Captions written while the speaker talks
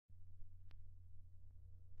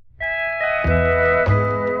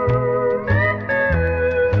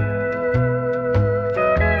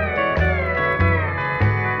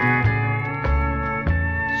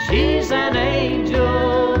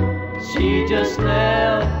just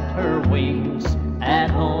left her wings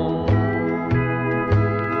at home.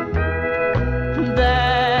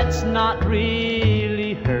 That's not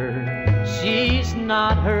really her, she's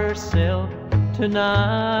not herself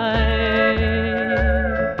tonight,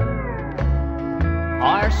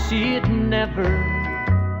 or she'd never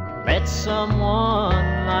let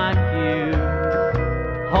someone like you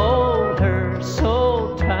hold her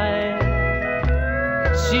so tight.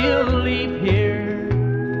 She'll leave here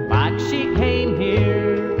like she came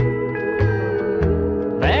here,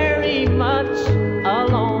 very much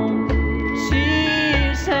alone.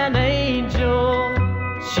 She's an angel,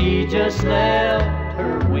 she just left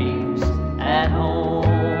her wings at home.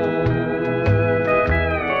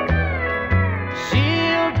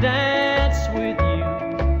 She'll dance with you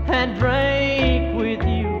and drink with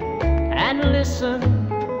you and listen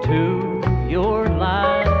to your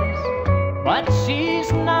lies, but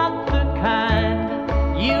she's not the kind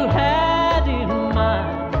you had in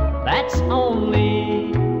mind. That's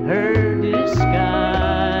only her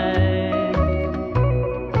disguise.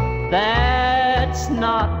 That's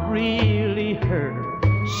not really her,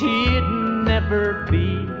 she'd never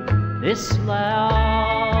be this loud.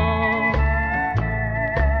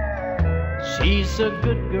 She's a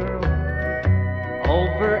good girl,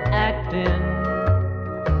 overacting.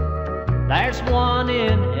 There's one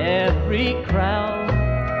in every crowd.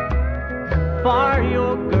 For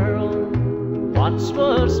your girl once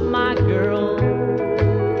was my girl,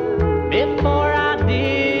 before I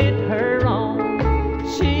did her wrong.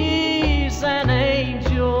 She's an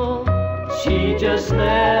angel, she just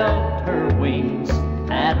left her wings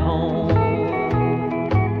at home.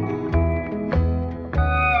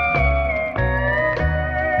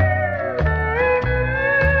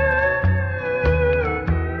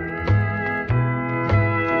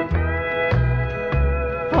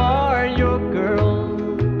 Your girl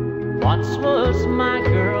once was my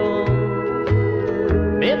girl,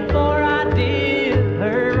 before I did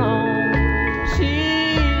her wrong.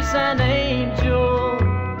 She's an angel,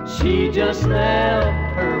 she just left